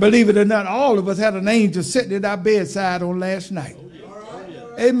 And believe it or not, all of us had an angel sitting at our bedside on last night.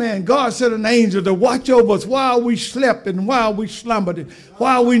 Amen. God sent an angel to watch over us while we slept and while we slumbered and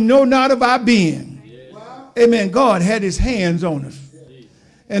while we know not of our being. Amen. God had his hands on us.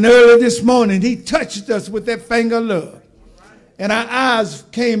 And early this morning, he touched us with that finger of love. And our eyes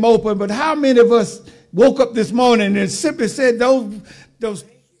came open. But how many of us woke up this morning and simply said those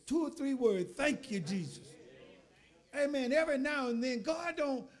 2 or 3 words, thank you, Jesus. Amen. Every now and then, God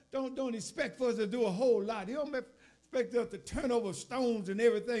don't expect for us to do a whole lot. He don't expect us to turn over stones and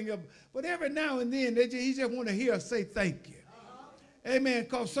everything else. But every now and then, he just want to hear us say thank you. Amen.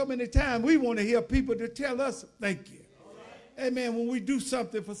 Because so many times we want to hear people to tell us thank you. Amen. When we do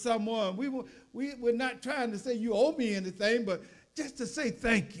something for someone, we're not trying to say you owe me anything, but just to say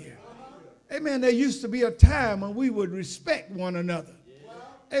thank you. Amen. There used to be a time when we would respect one another.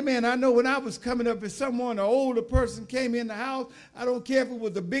 Amen. I know when I was coming up, if someone, an older person came in the house, I don't care if it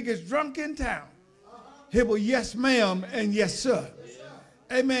was the biggest drunk in town. It was yes, ma'am, and yes, sir.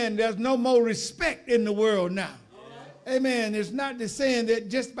 Amen. There's no more respect in the world now. Amen. It's not just saying that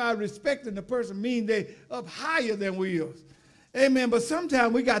just by respecting the person mean they up higher than we is. Amen. But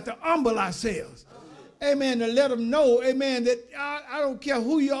sometimes we got to humble ourselves. Amen. To let them know, amen, that I don't care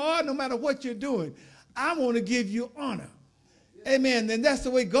who you are, no matter what you're doing. I want to give you honor. Amen. And that's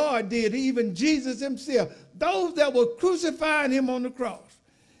the way God did. Even Jesus himself. Those that were crucifying him on the cross.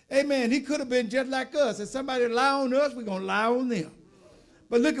 Amen. He could have been just like us. If somebody lie on us, we're going to lie on them.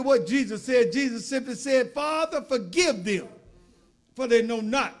 But look at what Jesus said. Jesus simply said, Father, forgive them, for they know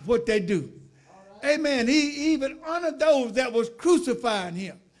not what they do. Amen. He even honored those that was crucifying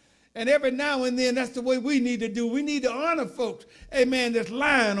him. And every now and then, that's the way we need to do. We need to honor folks, amen, that's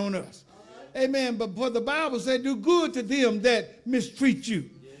lying on us. Amen. But for the Bible said, do good to them that mistreat you.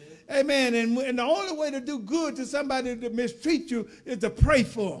 Amen. And the only way to do good to somebody that mistreat you is to pray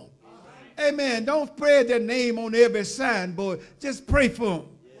for them. Amen. Don't spread their name on every signboard. Just pray for them.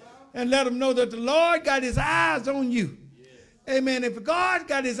 And let them know that the Lord got his eyes on you. Amen. If God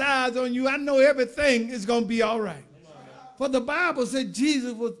got his eyes on you, I know everything is going to be all right. For the Bible said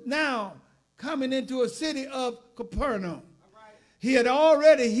Jesus was now coming into a city of Capernaum. He had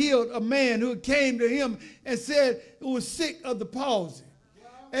already healed a man who came to him and said who was sick of the palsy.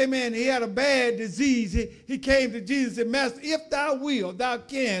 Amen. He had a bad disease. He came to Jesus and said, Master, if thou will, thou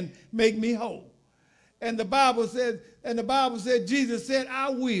can make me whole. And the Bible said, Jesus said, I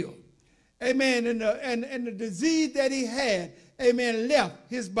will. Amen. And the disease that he had, amen, left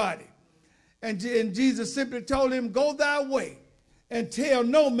his body. And Jesus simply told him, go thy way and tell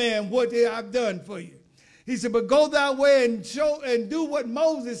no man what I've done for you. He said, but go thy way and show and do what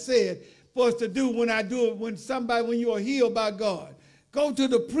Moses said for us to do when you are healed by God. Go to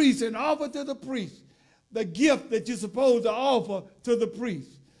the priest and offer to the priest the gift that you're supposed to offer to the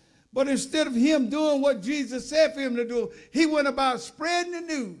priest. But instead of him doing what Jesus said for him to do, he went about spreading the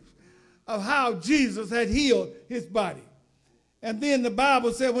news of how Jesus had healed his body. And then the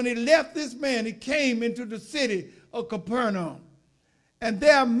Bible said when he left this man, he came into the city of Capernaum. And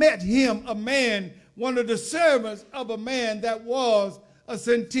there met him a man, one of the servants of a man that was a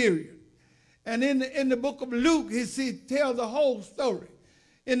centurion. And in the book of Luke, he tells the whole story.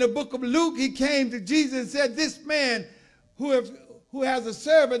 In the book of Luke, he came to Jesus and said, this man who has a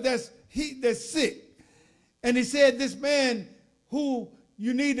servant that's sick. And he said, this man who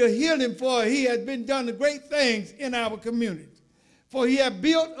you need to heal him for, he has been done great things in our community. For he has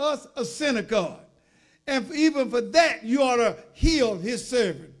built us a synagogue. And even for that, you ought to heal his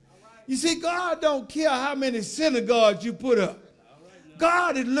servant. You see, God don't care how many synagogues you put up.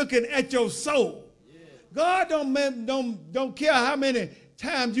 God is looking at your soul. God don't care how many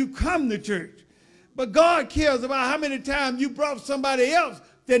times you come to church. But God cares about how many times you brought somebody else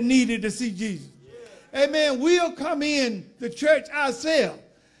that needed to see Jesus. Amen. We'll come in the church ourselves.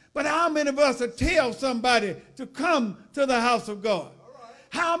 But how many of us will tell somebody to come to the house of God?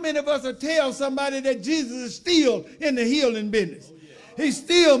 How many of us will tell somebody that Jesus is still in the healing business? He's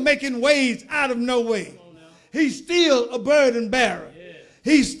still making ways out of no way. He's still a burden bearer.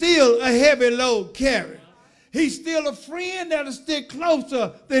 He's still a heavy load carrier. He's still a friend that'll stick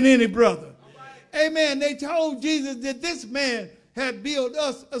closer than any brother. Amen. They told Jesus that this man had built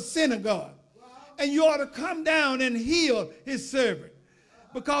us a synagogue. And you ought to come down and heal his servant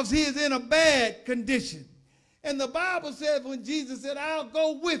because he is in a bad condition. And the Bible says when Jesus said, I'll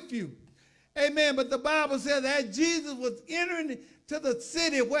go with you. Amen. But the Bible says that Jesus was entering to the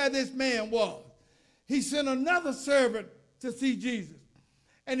city where this man was. He sent another servant to see Jesus.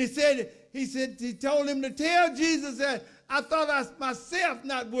 And he told him to tell Jesus that I thought I myself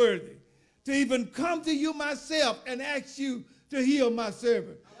not worthy to even come to you myself and ask you to heal my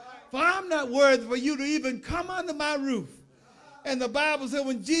servant. For I'm not worthy for you to even come under my roof. And the Bible said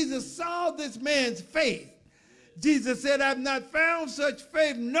when Jesus saw this man's faith, Jesus said, I've not found such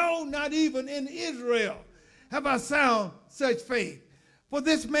faith, no, not even in Israel have I found such faith. For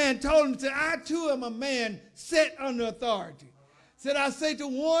this man told him, said, I too am a man set under authority. Said, I say to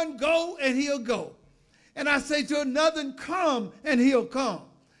one, go, and he'll go. And I say to another, come, and he'll come.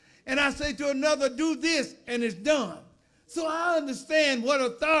 And I say to another, do this, and it's done. So I understand what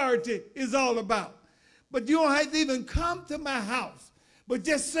authority is all about. But you don't have to even come to my house. But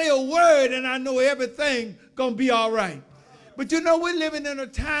just say a word, and I know everything going to be all right. But you know, we're living in a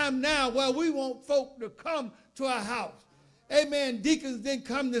time now where we want folk to come to our house. Amen. Deacons didn't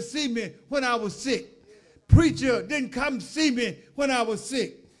come to see me when I was sick. Preacher didn't come see me when I was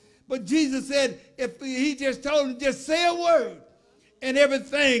sick. But Jesus said, if he just told him, just say a word, and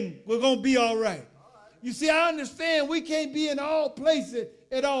everything was going to be all right. You see, I understand we can't be in all places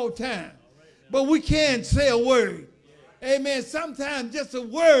at all times. But we can say a word. Amen. Sometimes just a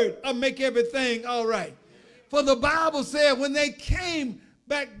word will make everything all right. For the Bible said when they came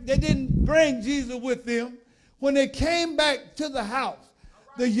back, they didn't bring Jesus with them. When they came back to the house,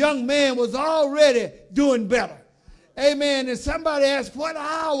 the young man was already doing better. Amen. And somebody asked, what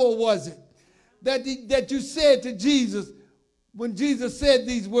hour was it that you said to Jesus when Jesus said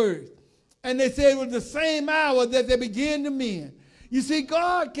these words? And they said it was the same hour that they began to mend. You see,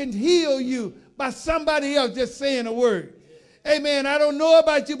 God can heal you by somebody else just saying a word. Amen. I don't know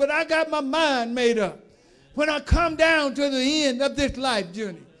about you, but I got my mind made up. When I come down to the end of this life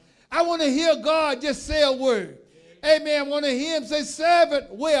journey, I want to hear God just say a word. Amen. I want to hear him say, servant,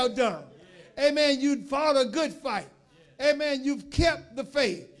 well done. Amen. You fought a good fight. Amen. You've kept the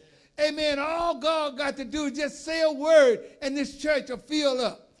faith. Amen. All God got to do is just say a word and this church will fill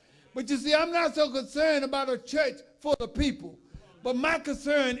up. But you see, I'm not so concerned about a church full of people. But my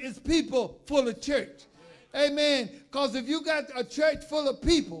concern is people full of church. Amen. Because if you got a church full of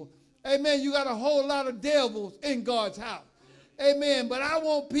people, amen, you got a whole lot of devils in God's house. Amen. But I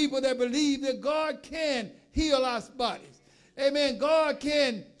want people that believe that God can heal our bodies. Amen. God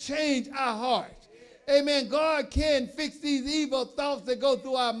can change our hearts. Amen. God can fix these evil thoughts that go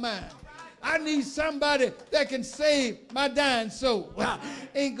through our mind. I need somebody that can save my dying soul.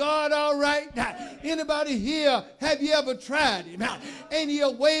 Ain't God all right? Anybody here, have you ever tried him? Ain't he a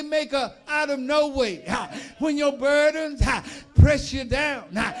way maker out of no way? When your burdens press you down,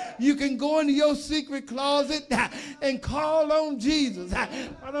 you can go into your secret closet and call on Jesus.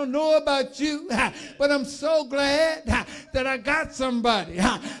 I don't know about you, but I'm so glad that I got somebody.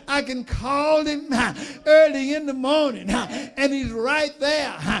 I can call him early in the morning, and he's right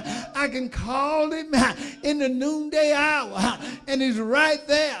there. I can call him in the noonday hour, and he's right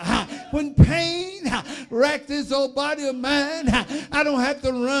there. When pain racked this old body of mine, I don't have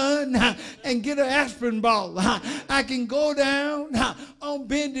to run and get an aspirin ball. I can go down on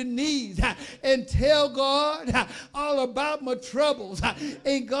bended knees and tell God all about my troubles.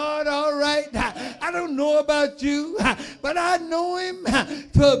 Ain't God all right? I don't know about you, but I know him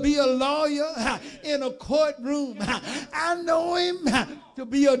to be a lawyer in a courtroom. I know him to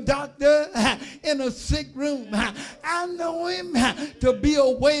be a doctor in a sick room. I know him to be a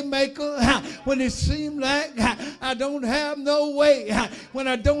way maker when it seems like I don't have no way. When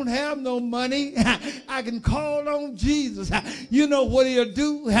I don't have no money, I can call on Jesus. You know what he'll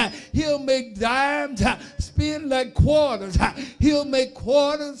do? He'll make dimes spin like quarters. He'll make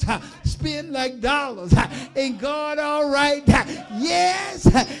quarters spin like dollars. Ain't God all right? Yes,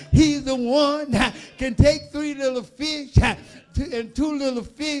 he's the one can take 3 little fish and 2 little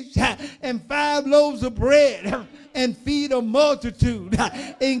fish and 5 loaves of bread and feed a multitude.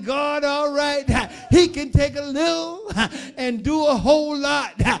 Ain't God all right? He can take a little and do a whole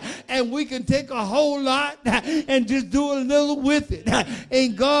lot, and we can take a whole lot and just do a little with it.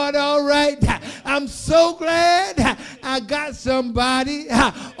 Ain't God all right? I'm so glad I got somebody.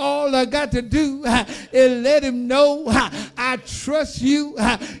 All I got to do is let him know I trust you.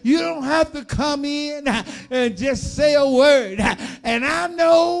 You don't have to come in and just say a word, and I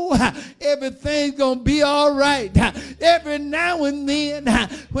know everything's gonna be all right. Every now and then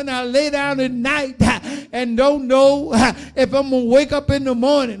when I lay down at night and don't know if I'm gonna wake up in the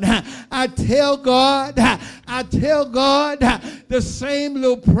morning, I tell God the same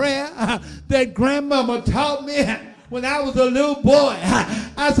little prayer that grandmama taught me when I was a little boy.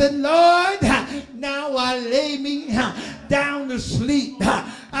 I said, Lord, now I lay me down to sleep.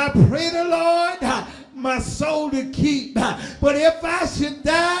 I pray the Lord my soul to keep. But if I should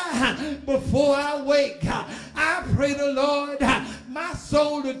die before I wake, I pray the Lord my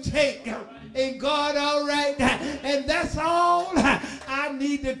soul to take. Ain't God all right? And that's all I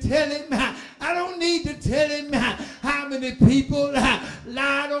need to tell him. I don't need to tell him how many people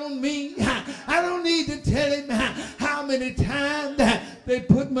lied on me. I don't need to tell him how many times they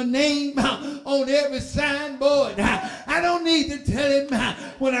put my name on every signboard. I don't need to tell him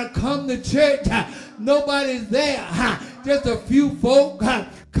when I come to church, nobody's there. Just a few folk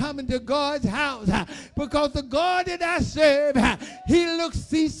coming to God's house, because the God that I serve,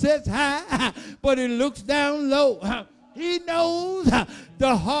 he sits high, but he looks down low. He knows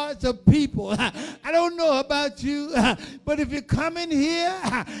the hearts of people. I don't know about you, but if you come in here,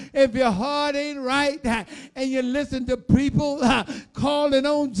 if your heart ain't right, and you listen to people calling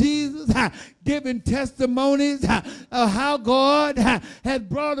on Jesus, giving testimonies of how God has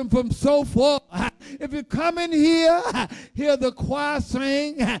brought them from so far. If you come in here, hear the choir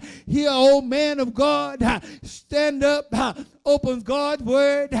sing, hear an old man of God stand up, opens God's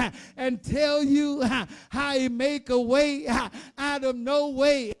word and tell you how he make a way out of no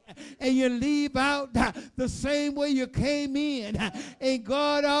way, and you leave out the same way you came in. Ain't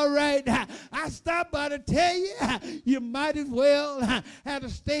God all right? I stopped by to tell you, you might as well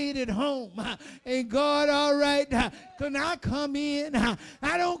have stayed at home. Ain't God all right? Because I come in,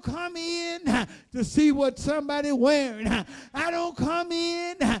 I don't come in to see what somebody wearing. I don't come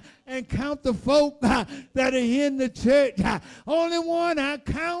in and count the folk that are in the church. Only one I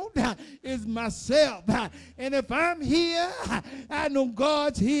count is myself. And if I'm here, I know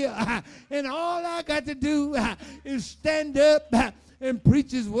God's here. And all I got to do is stand up and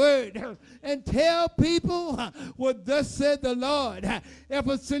preach his word and tell people what thus said the Lord. If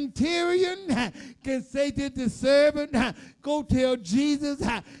a centurion can say to the servant, go tell Jesus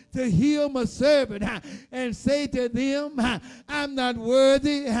to heal my servant, and say to them, I'm not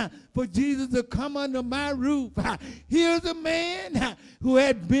worthy for Jesus to come under my roof. Here's a man who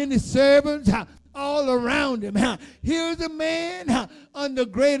had many servants all around him. Here's a man under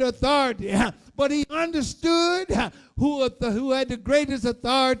great authority, but he understood who had the greatest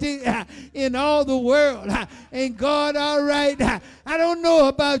authority in all the world. Ain't God all right? I don't know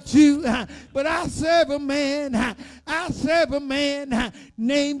about you, but I serve a man. I serve a man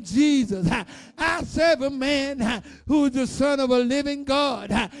named Jesus. I serve a man who is the Son of a living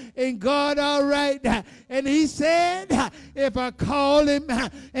God. Ain't God all right? And he said, if I call him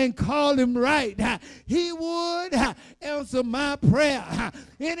and call him right, he would answer my prayer.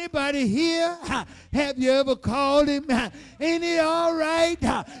 Anybody here, have you ever called him? Ain't he all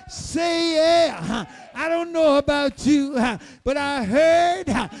right? Say yeah. I don't know about you, but I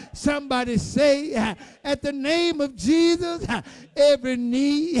heard somebody say, at the name of Jesus, every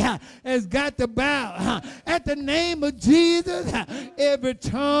knee has got to bow. At the name of Jesus, every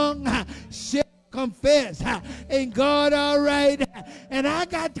tongue shall confess. Ain't God all right? And I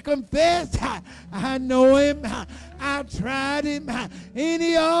got to confess, I know him. I tried him. Ain't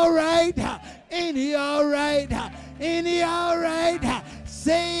he all right? Ain't he all right? Ain't he all right?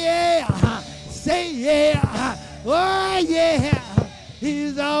 Say yeah. Say yeah. Oh yeah.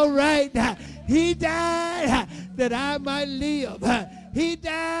 He's all right. He died that I might live. He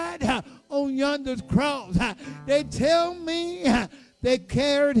died on yonder's cross. They tell me they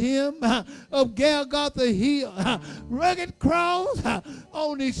carried him up Golgotha Hill, rugged cross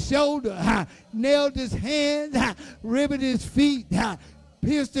on his shoulder, nailed his hands, riveted his feet,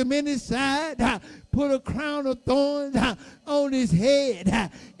 pierced him in his side, put a crown of thorns on his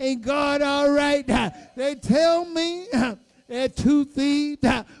head. Ain't God all right? They tell me there are two thieves,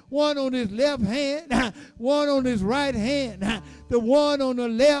 one on his left hand, one on his right hand. The one on the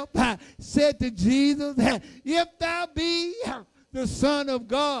left said to Jesus, if thou be the Son of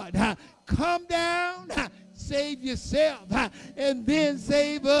God, come down, save yourself, and then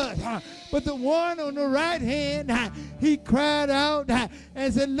save us. But the one on the right hand, he cried out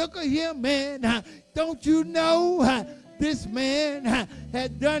and said, look at him, man. Don't you know this man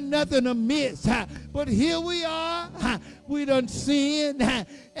had done nothing amiss? But here we are. We done sinned,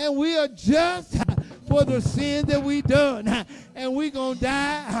 and we are just for the sin that we done. And we going to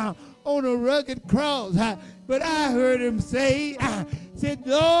die on a rugged cross. But I heard him say, said,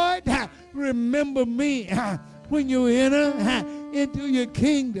 Lord, remember me when you enter into your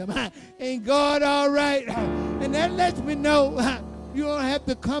kingdom. Ain't God all right? And that lets me know you don't have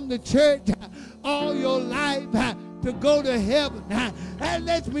to come to church all your life to go to heaven. That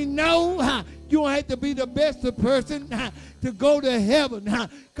lets me know you don't have to be the best person to go to heaven.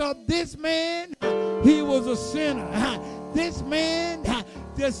 Because this man, he was a sinner. This man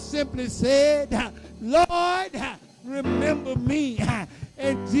just simply said, Lord, remember me.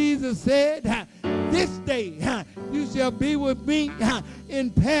 And Jesus said, this day you shall be with me in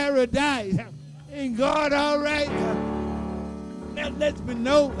paradise. Ain't God all right? That lets me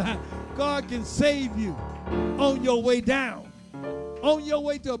know God can save you on your way down, on your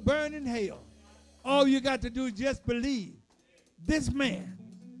way to a burning hell. All you got to do is just believe. This man,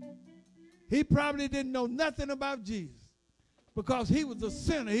 he probably didn't know nothing about Jesus because he was a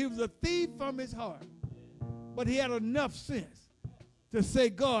sinner. He was a thief from his heart. But he had enough sense to say,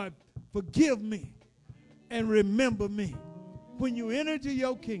 God, forgive me and remember me when you enter into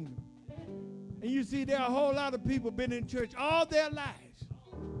your kingdom. And you see, there are a whole lot of people been in church all their lives,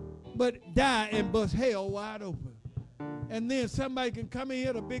 but die and bust hell wide open. And then somebody can come in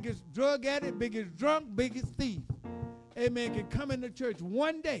here, the biggest drug addict, biggest drunk, biggest thief, amen, can come into church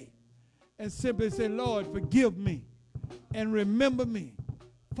one day and simply say, Lord, forgive me and remember me.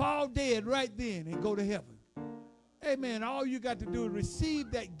 Fall dead right then and go to heaven. Amen. All you got to do is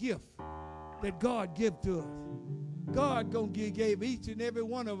receive that gift that God give to us. God gave each and every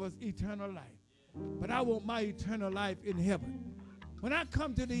one of us eternal life. But I want my eternal life in heaven. When I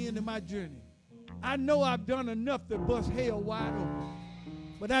come to the end of my journey, I know I've done enough to bust hell wide open.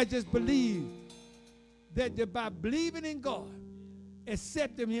 But I just believe that by believing in God,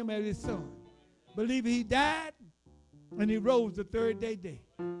 accepting him as his son, believing he died and he rose the third day,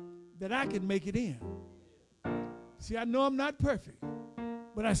 that I can make it in. See, I know I'm not perfect,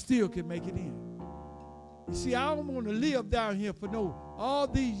 but I still can make it in. You see, I don't want to live down here for all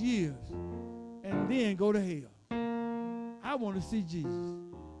these years and then go to hell. I want to see Jesus.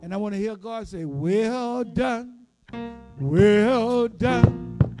 And I want to hear God say, well done, so well done.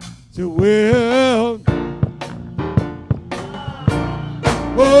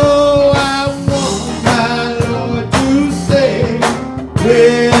 Oh, I want my Lord to say,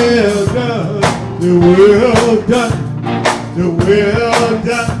 well done, so well done, so well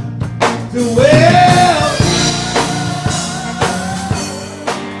done, so well.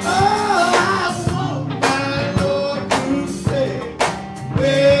 Oh, I want my Lord to say,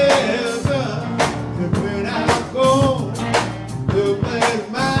 well done, so when I go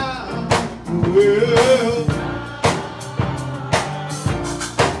Well,